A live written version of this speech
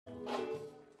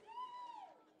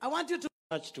I want you to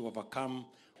overcome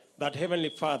that,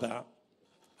 Heavenly Father,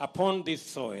 upon this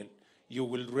soil, you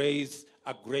will raise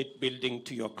a great building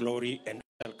to your glory and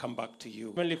shall come back to you.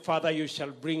 Heavenly Father, you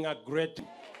shall bring a great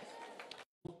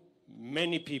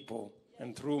many people,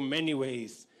 and through many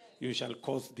ways, you shall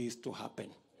cause this to happen.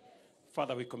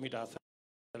 Father, we commit ourselves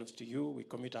to you. We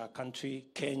commit our country,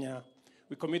 Kenya.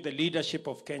 We commit the leadership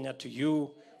of Kenya to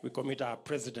you. We commit our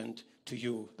president to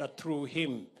you, that through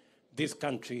him, this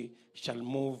country shall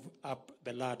move up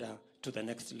the ladder to the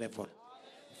next level.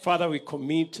 Father, we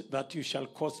commit that you shall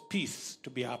cause peace to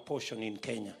be our portion in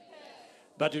Kenya,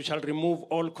 that you shall remove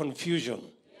all confusion,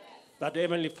 that,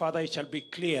 Heavenly Father, it shall be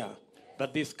clear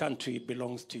that this country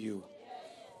belongs to you.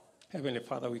 Heavenly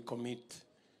Father, we commit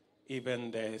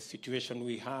even the situation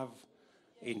we have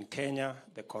in Kenya,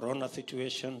 the corona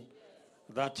situation,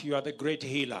 that you are the great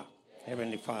healer,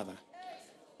 Heavenly Father,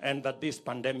 and that this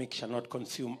pandemic shall not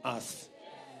consume us,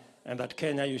 and that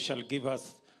Kenya, you shall give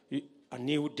us a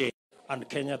new day, and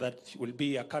Kenya, that will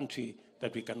be a country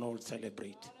that we can all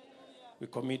celebrate. We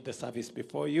commit the service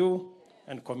before you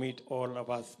and commit all of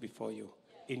us before you.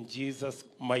 In Jesus'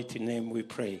 mighty name we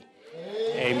pray.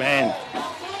 Amen.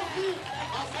 Amen.